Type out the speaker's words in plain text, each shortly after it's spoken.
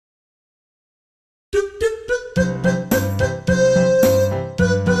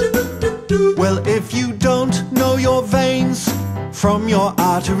from your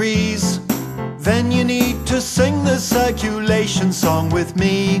arteries. Then you need to sing the circulation song with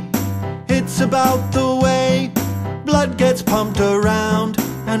me. It's about the way blood gets pumped around,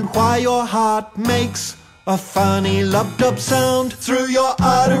 and why your heart makes a funny lub-dub sound. Through your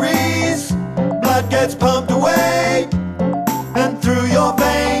arteries, blood gets pumped away, and through your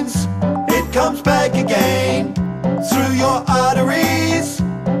veins, it comes back again. Through your arteries,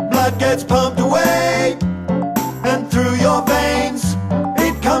 blood gets pumped away, and through your veins,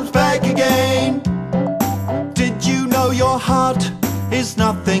 it comes back again. Did you know your heart is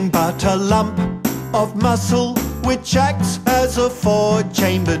nothing but a lump of muscle which acts as a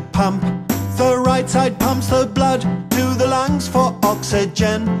four-chambered pump? The right side pumps the blood to the lungs for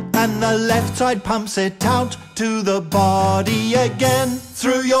oxygen, and the left side pumps it out to the body again.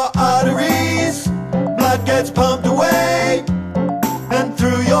 Through your arteries, blood gets pumped away, and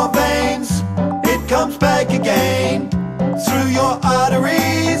through your veins, it comes back again. Through your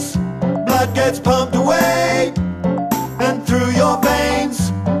arteries, blood gets pumped away, and through your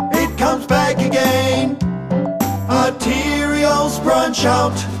veins, it comes back again. Arterioles branch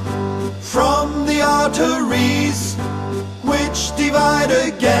out from the arteries, which divide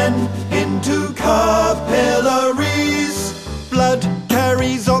again into capillaries. Blood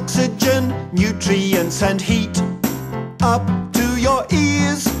carries oxygen, nutrients and heat up to your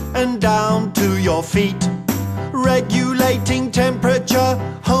ears and down to your feet, regulating temperature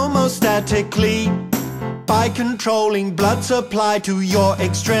homostatically by controlling blood supply to your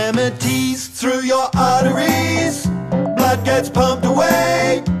extremities. Through your arteries, blood gets pumped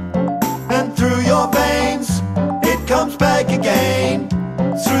away, and through your veins, it comes back again.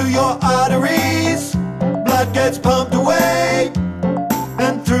 Through your arteries, blood gets pumped away,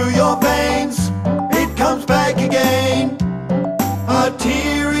 and through your veins, it comes back again.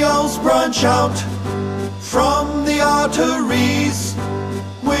 Arterioles branch out from the arteries,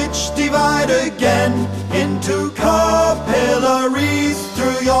 which divide again into capillaries.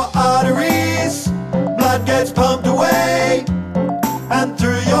 Through your arteries, blood gets pumped away, and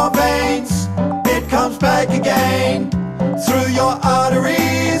through your veins, it comes back again. Through your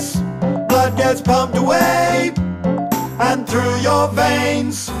arteries, blood gets pumped away, and through your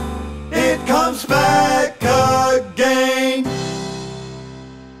veins, it comes back